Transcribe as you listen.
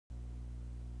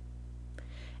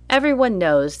Everyone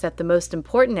knows that the most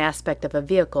important aspect of a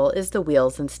vehicle is the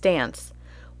wheels and stance.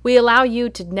 We allow you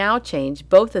to now change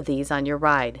both of these on your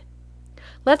ride.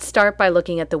 Let's start by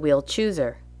looking at the wheel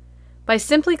chooser. By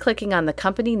simply clicking on the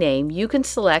company name, you can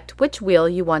select which wheel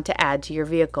you want to add to your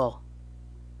vehicle.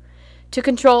 To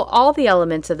control all the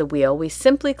elements of the wheel, we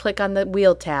simply click on the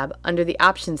Wheel tab under the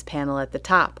Options panel at the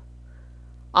top.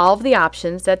 All of the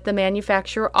options that the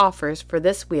manufacturer offers for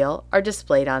this wheel are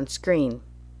displayed on screen.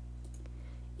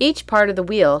 Each part of the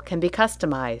wheel can be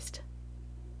customized.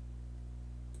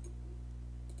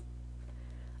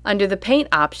 Under the paint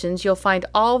options, you'll find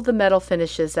all of the metal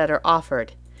finishes that are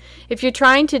offered. If you're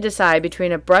trying to decide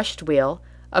between a brushed wheel,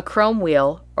 a chrome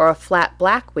wheel, or a flat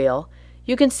black wheel,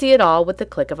 you can see it all with the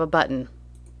click of a button.